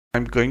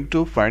I'm going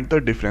to find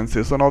the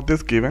differentiation of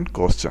this given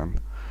question.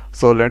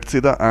 So let's see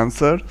the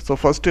answer. So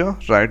first here,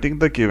 writing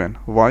the given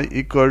y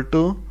equal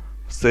to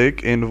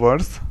sec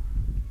inverse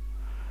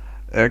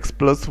x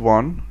plus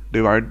 1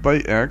 divided by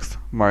x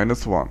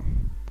minus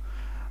 1,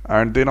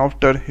 and then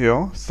after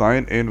here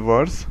sine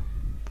inverse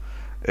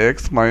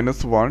x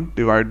minus 1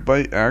 divided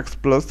by x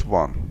plus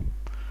 1.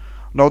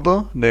 Now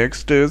the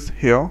next is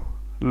here,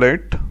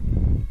 let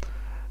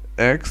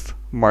x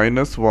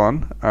minus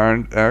 1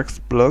 and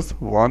x plus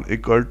 1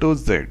 equal to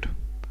z,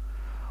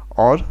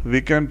 or we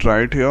can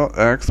write here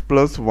x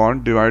plus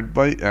 1 divided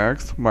by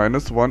x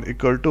minus 1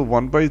 equal to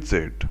 1 by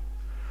z,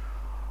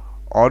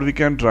 or we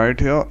can write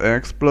here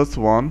x plus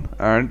 1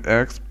 and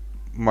x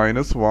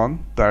minus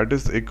 1 that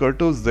is equal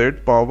to z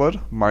power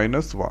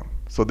minus 1.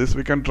 So this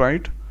we can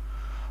write.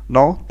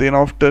 Now then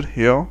after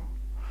here,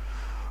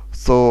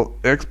 so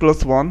x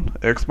plus 1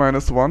 x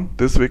minus 1,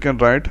 this we can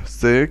write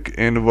sec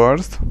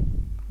inverse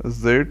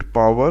z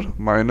power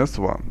minus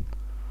 1.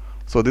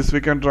 So this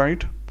we can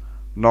write.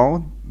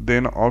 Now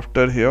then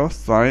after here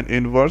sine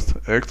inverse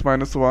x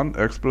minus 1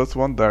 x plus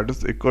 1 that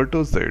is equal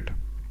to z,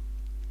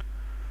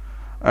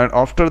 and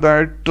after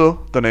that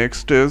the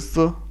next is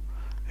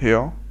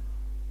here,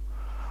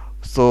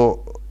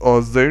 so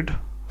z.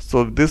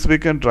 So this we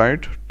can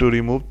write, to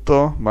remove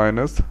the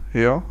minus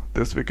here,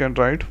 this we can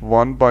write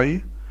 1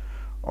 by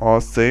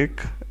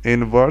sec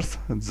inverse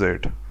z.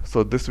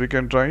 So this we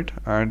can write,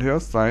 and here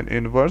sine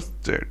inverse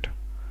z.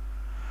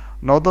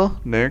 Now the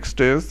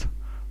next is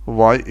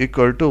y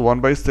equal to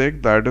 1 by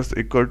sec that is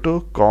equal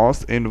to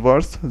cos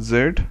inverse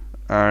z,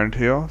 and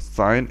here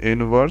sine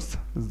inverse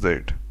z.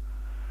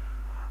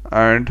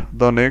 And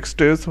the next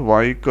is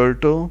y equal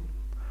to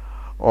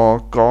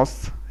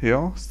cos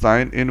here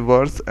sine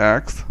inverse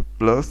x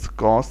plus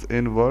cos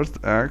inverse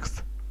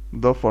x.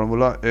 The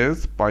formula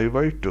is pi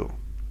by 2.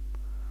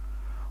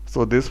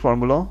 So this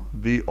formula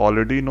we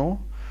already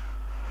know.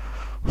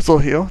 So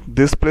here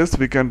this place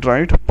we can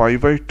write pi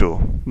by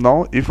 2.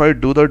 Now if I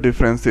do the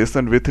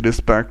differentiation with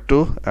respect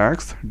to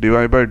x,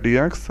 dy by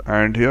dx,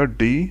 and here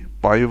d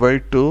pi by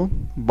 2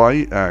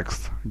 by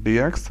x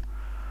dx.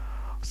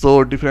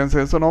 So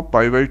differentiation of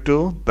pi by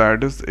 2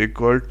 that is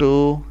equal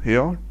to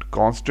here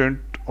constant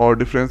or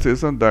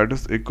differentiation that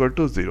is equal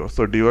to 0.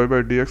 So dy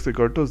by dx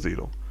equal to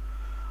 0.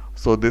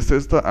 So this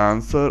is the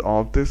answer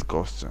of this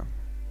question.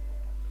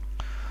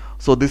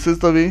 So this is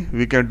the way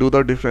we can do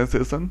the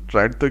differentiation.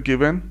 Write the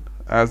given,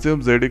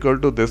 assume z equal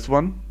to this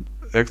one,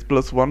 x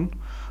plus 1,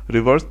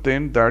 reverse,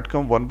 then that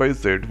come 1 by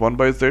z. 1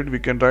 by z we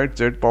can write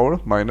z power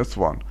minus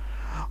 1.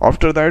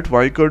 After that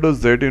y equal to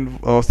z in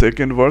sec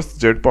inverse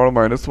z power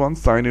minus 1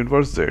 sine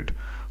inverse z.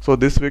 So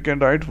this we can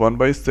write 1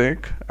 by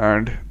sec,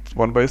 and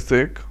 1 by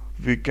sec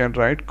we can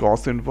write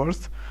cos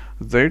inverse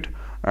z,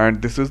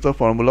 and this is the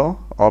formula.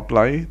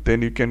 Apply,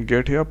 then you can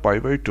get here pi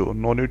by 2.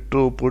 No need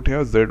to put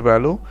here z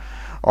value.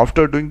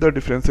 After doing the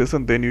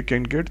differentiation then you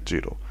can get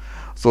 0.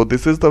 So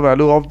this is the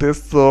value of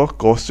this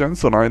question.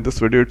 So now in this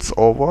video it's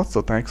over.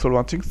 So thanks for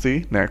watching. See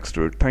you next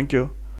video. Thank you.